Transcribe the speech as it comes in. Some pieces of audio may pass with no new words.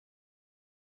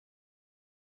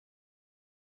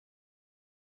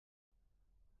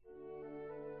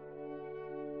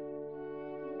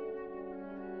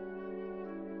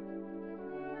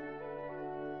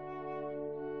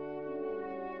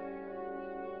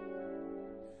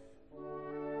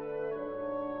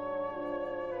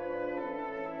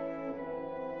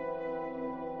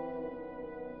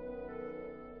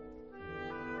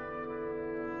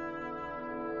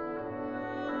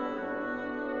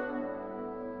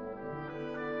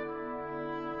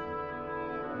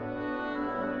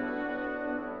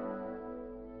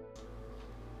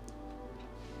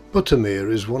Buttermere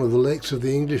is one of the lakes of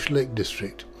the English Lake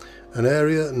District, an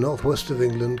area northwest of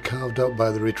England carved out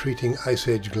by the retreating Ice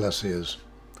Age glaciers.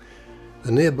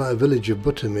 The nearby village of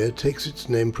Buttermere takes its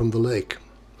name from the lake.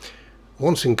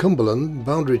 Once in Cumberland,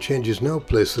 boundary changes now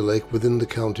place the lake within the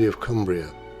county of Cumbria.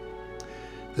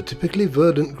 The typically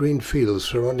verdant green fields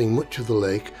surrounding much of the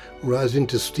lake rise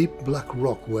into steep black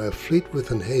rock where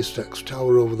Fleetwith and haystacks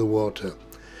tower over the water.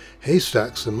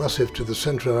 Haystacks, the massif to the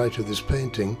centre right of this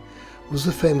painting, was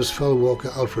the famous fell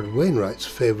walker Alfred Wainwright's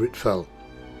favourite fell.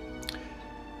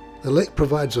 The lake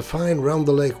provides a fine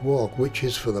round-the-lake walk which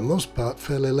is for the most part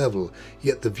fairly level,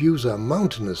 yet the views are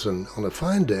mountainous and, on a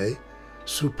fine day,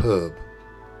 superb.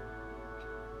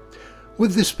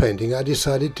 With this painting I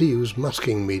decided to use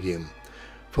masking medium.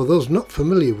 For those not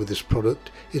familiar with this product,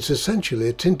 it's essentially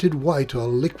a tinted white or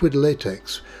liquid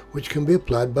latex which can be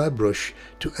applied by brush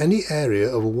to any area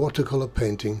of a watercolour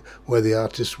painting where the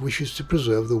artist wishes to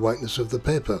preserve the whiteness of the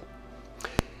paper.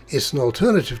 It's an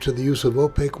alternative to the use of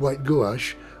opaque white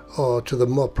gouache or to the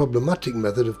more problematic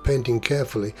method of painting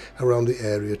carefully around the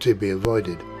area to be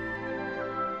avoided.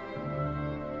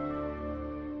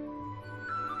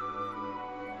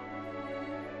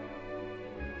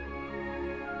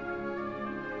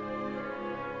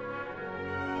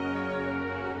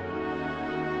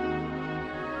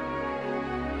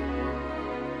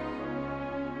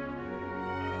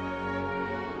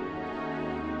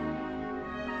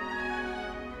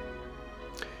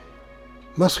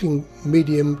 Masking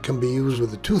medium can be used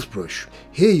with a toothbrush.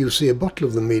 Here you see a bottle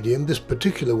of the medium, this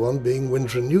particular one being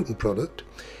Winsor & Newton product,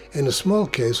 in a small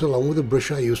case along with the brush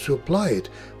I used to apply it,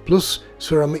 plus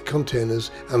ceramic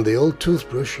containers and the old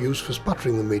toothbrush used for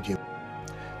spattering the medium.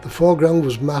 The foreground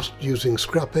was masked using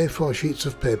scrap A4 sheets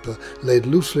of paper laid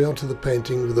loosely onto the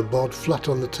painting with the board flat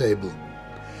on the table.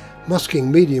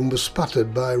 Masking medium was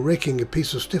spattered by raking a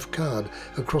piece of stiff card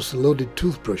across the loaded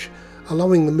toothbrush,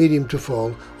 allowing the medium to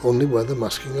fall only where the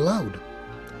masking allowed.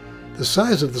 The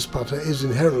size of the spatter is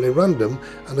inherently random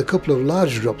and a couple of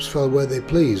large drops fell where they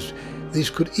pleased. These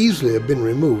could easily have been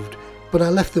removed, but I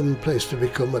left them in place to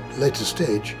become, at a later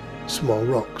stage, small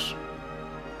rocks.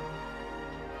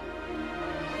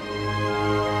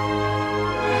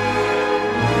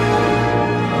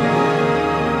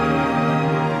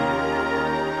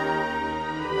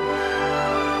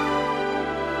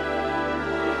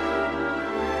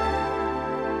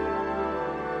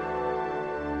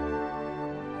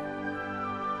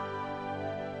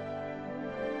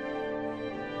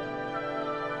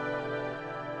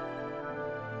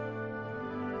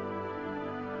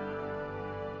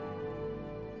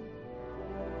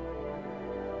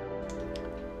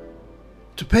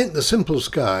 To paint the simple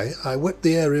sky, I wet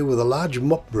the area with a large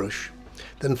mop brush,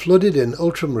 then flooded in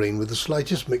ultramarine with the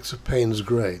slightest mix of Payne's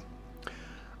grey.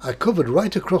 I covered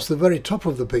right across the very top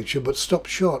of the picture but stopped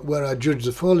short where I judged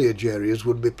the foliage areas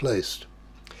would be placed.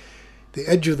 The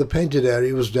edge of the painted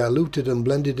area was diluted and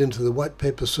blended into the white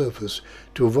paper surface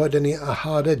to avoid any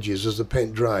hard edges as the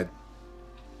paint dried.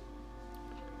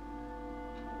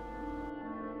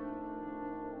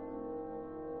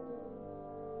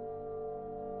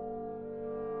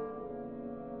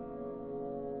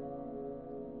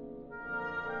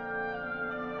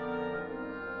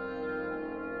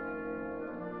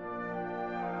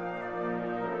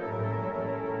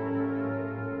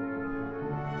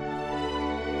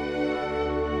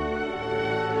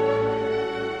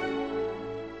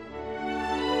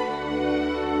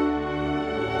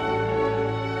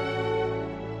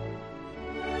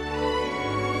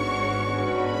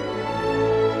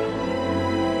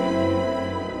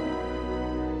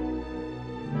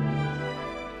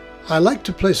 I like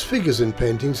to place figures in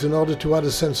paintings in order to add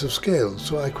a sense of scale,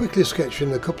 so I quickly sketched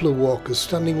in a couple of walkers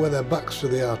standing with their backs to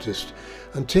the artist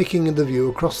and taking in the view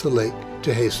across the lake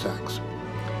to haystacks.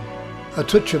 A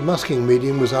touch of masking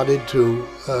medium was added to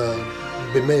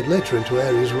be made later into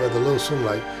areas where the low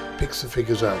sunlight picks the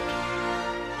figures out.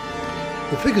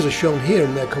 The figures are shown here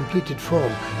in their completed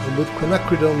form and with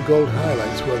quinacridone gold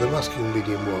highlights where the masking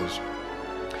medium was.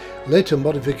 Later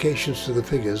modifications to the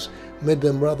figures made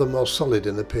them rather more solid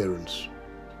in appearance.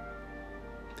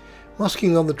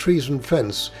 Masking on the trees and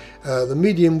fence, the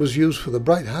medium was used for the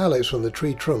bright highlights from the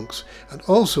tree trunks and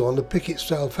also on the picket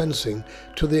style fencing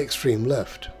to the extreme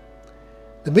left.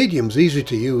 The medium's easy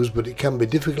to use, but it can be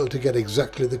difficult to get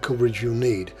exactly the coverage you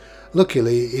need.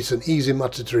 Luckily, it's an easy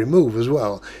matter to remove as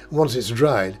well once it's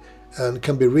dried and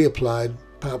can be reapplied,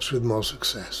 perhaps with more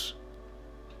success.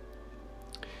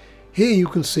 Here you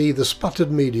can see the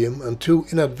spattered medium and two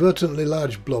inadvertently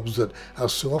large blobs that,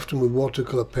 as so often with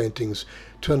watercolour paintings,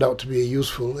 turned out to be a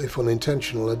useful if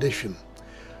unintentional addition.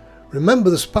 Remember,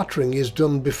 the spattering is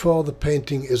done before the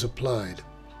painting is applied.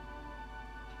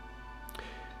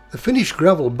 The finished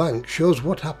gravel bank shows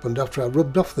what happened after I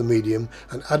rubbed off the medium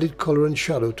and added colour and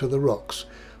shadow to the rocks,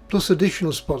 plus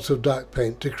additional spots of dark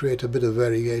paint to create a bit of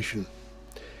variation.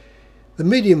 The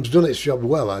medium's done its job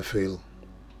well, I feel.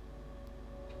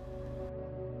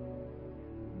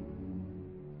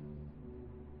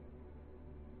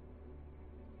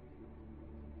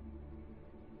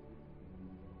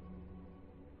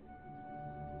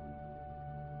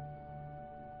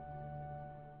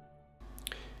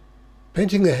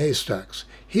 Painting the haystacks.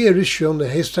 Here is shown the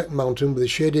haystack mountain with the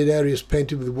shaded areas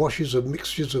painted with washes of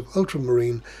mixtures of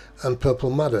ultramarine and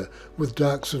purple madder with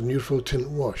darks of neutral tint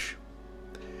wash.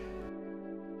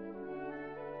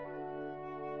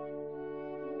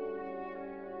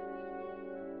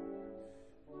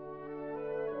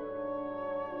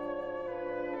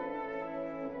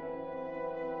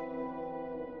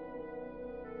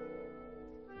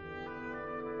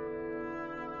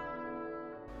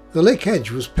 The lake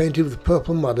edge was painted with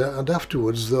purple madder, and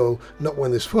afterwards, though not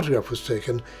when this photograph was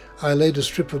taken, I laid a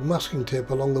strip of masking tape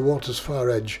along the water's far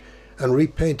edge and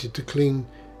repainted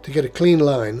to get a clean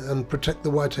line and protect the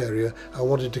white area I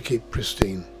wanted to keep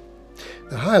pristine.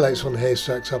 The highlights on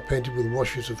haystacks are painted with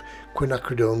washes of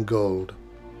quinacridone gold.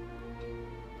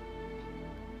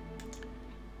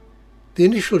 The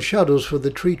initial shadows for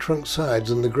the tree trunk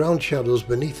sides and the ground shadows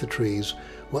beneath the trees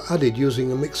were added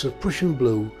using a mix of Prussian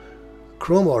blue,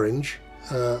 chrome orange,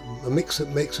 a mix that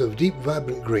makes of deep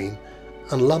vibrant green,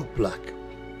 and lamp black.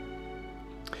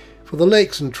 For the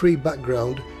lakes and tree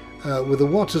background, with the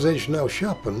water's edge now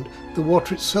sharpened, the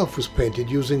water itself was painted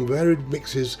using varied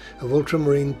mixes of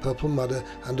ultramarine, purple madder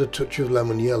and a touch of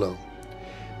lemon yellow.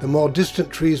 The more distant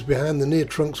trees behind the near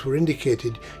trunks were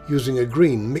indicated using a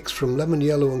green mixed from lemon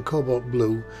yellow and cobalt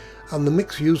blue, and the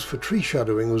mix used for tree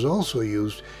shadowing was also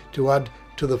used to add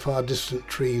to the far distant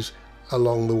trees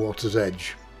along the water's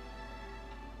edge.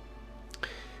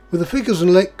 With the figures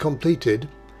and lake completed,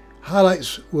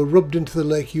 highlights were rubbed into the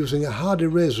lake using a hard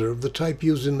eraser of the type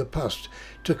used in the past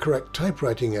to correct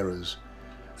typewriting errors.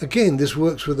 Again, this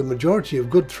works with the majority of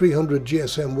good 300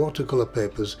 GSM watercolour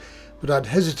papers, but I'd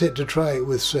hesitate to try it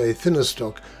with, say, thinner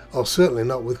stock, or certainly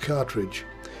not with cartridge.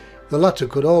 The latter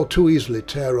could all too easily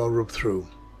tear or rub through.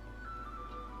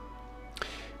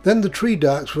 Then the tree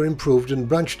darks were improved and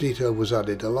branch detail was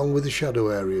added, along with the shadow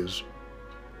areas.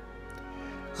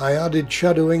 I added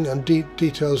shadowing and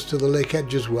details to the lake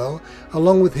edge as well,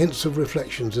 along with hints of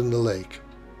reflections in the lake.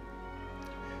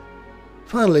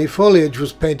 Finally, foliage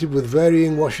was painted with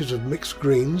varying washes of mixed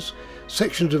greens.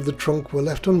 Sections of the trunk were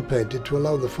left unpainted to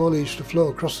allow the foliage to flow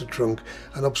across the trunk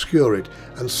and obscure it,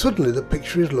 and suddenly the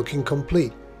picture is looking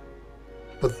complete.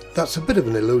 But that's a bit of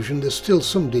an illusion, there's still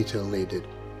some detail needed.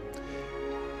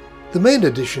 The main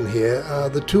addition here are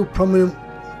the two prominent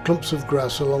clumps of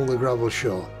grass along the gravel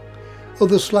shore.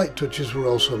 Other slight touches were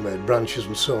also made, branches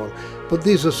and so on, but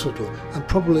these are subtle and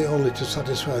probably only to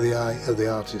satisfy the eye of the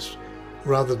artist,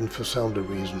 rather than for sounder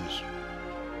reasons.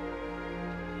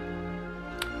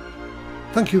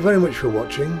 Thank you very much for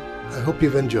watching. I hope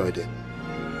you've enjoyed it.